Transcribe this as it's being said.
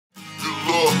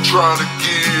trying to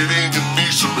get in, you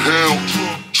need some help.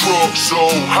 Truck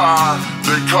so high,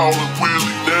 they call it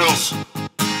Willie Nelson.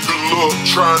 Good luck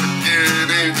trying to get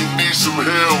in, you need some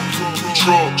help.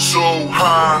 Truck so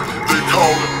high, they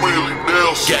call it Willie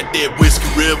Nelson. Got that Whiskey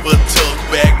River tucked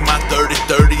back, my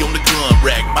 30-30 on the gun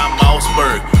rack, my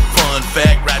Mossberg. Fun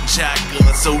fact, riding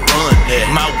shotgun, so run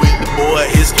that. My Whitley boy,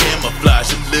 his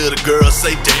camouflage. Them little girls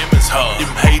say, damn, it's hard.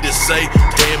 Them haters say,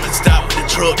 damn, it stop the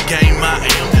truck game, I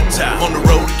am the top. On the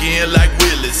road again, like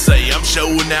Willie say, I'm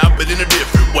showing out, but in a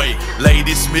different way.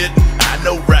 Lady Smith, I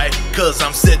know right, cause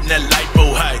I'm setting that light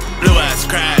pole high. Blue eyes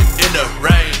crying in the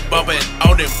rain, bumping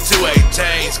on them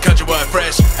 218s. Country boy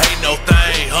fresh, ain't no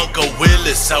thing. Uncle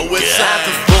Willie, so it's got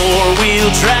the four-wheel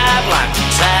drive like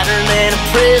I'm tighter than a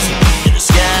prison. In the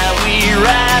sky we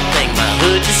ride, think my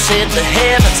hood just hit the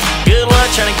heavens. Good luck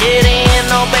trying to get in,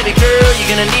 oh baby girl,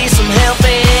 you're gonna need some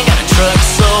helping. Got a truck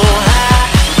so high,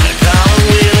 I call him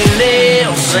Willie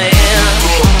Nelson.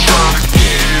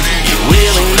 You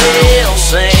Willie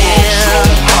Nelson.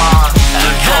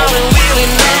 I call him Willie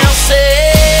Nelson.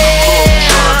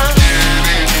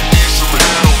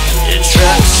 Your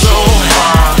truck so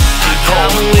high, I call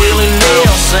him Willie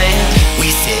Nelson.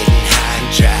 We sitting high and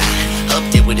dry, up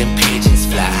there where them pigeons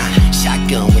fly.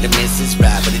 Shotgun with a missus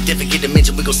ride, but a different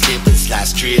dimension we gon' slip and slide.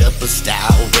 Strip a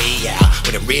style way out,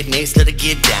 where the rednecks let it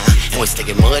get down. And we're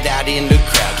sticking mud out in the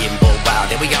crowd, getting bull wild,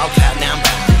 then we all cloud down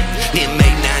bound. Then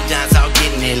make 9 Johns all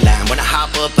getting in line. When I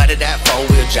hop up out of that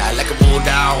four-wheel drive like a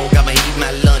bulldog, I'ma eat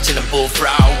my lunch in a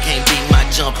bullfrog. Can't beat my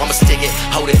jump, I'ma stick it,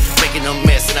 hold it, making a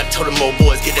mess. And I told them old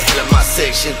boys, get the hell out of my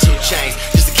section. 2 chains,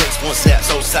 just in case one snap.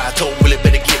 So side, told Willie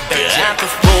better get back. Got the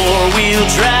four-wheel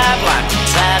drive like I'm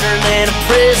tighter than a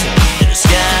prison. In the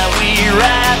sky we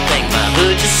ride, think my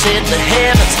hood just hit the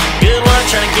heavens. Good luck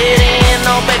trying to get in,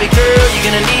 oh baby girl, you're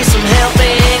gonna need some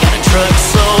helping. Got a truck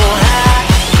so high,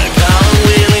 I call him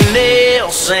Willie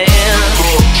Nelson.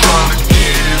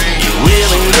 You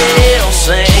Willie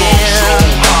Nelson.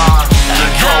 I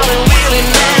call him Willie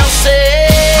Nelson.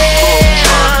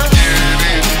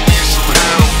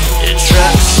 Your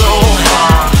truck so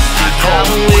high, I call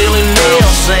him Willie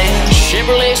Nelson.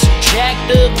 Chevrolet's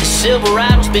jacked up, the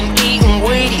Silverado's been eating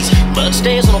Wheaties. Bud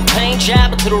stays on a paint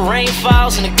job until the rain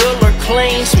falls and the good Lord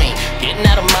cleans me. Getting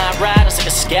out of my ride, it's like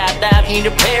a skydive, you need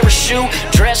a parachute.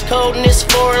 Dress code in this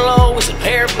 4-low is a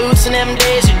pair of boots and them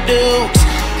Desert Dukes.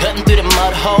 Cutting through the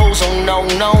mud holes, oh no,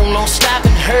 no, no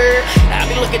stopping her. I'll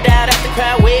be looking down at the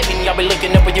crowd waving, y'all be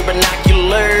looking up with your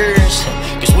binoculars.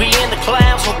 Cause we in the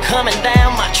clouds, we're coming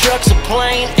down, my truck's a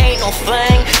plane, ain't no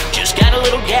thing. Just got a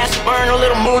little gas to burn, a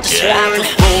little more to slide. The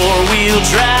four-wheel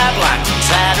drive like I'm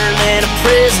tighter than a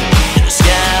prison. In the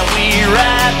sky we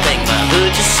ride, think my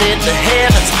hood just hit the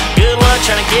heavens. Good luck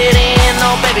trying to get in,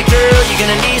 oh baby girl, you're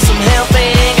gonna need some help.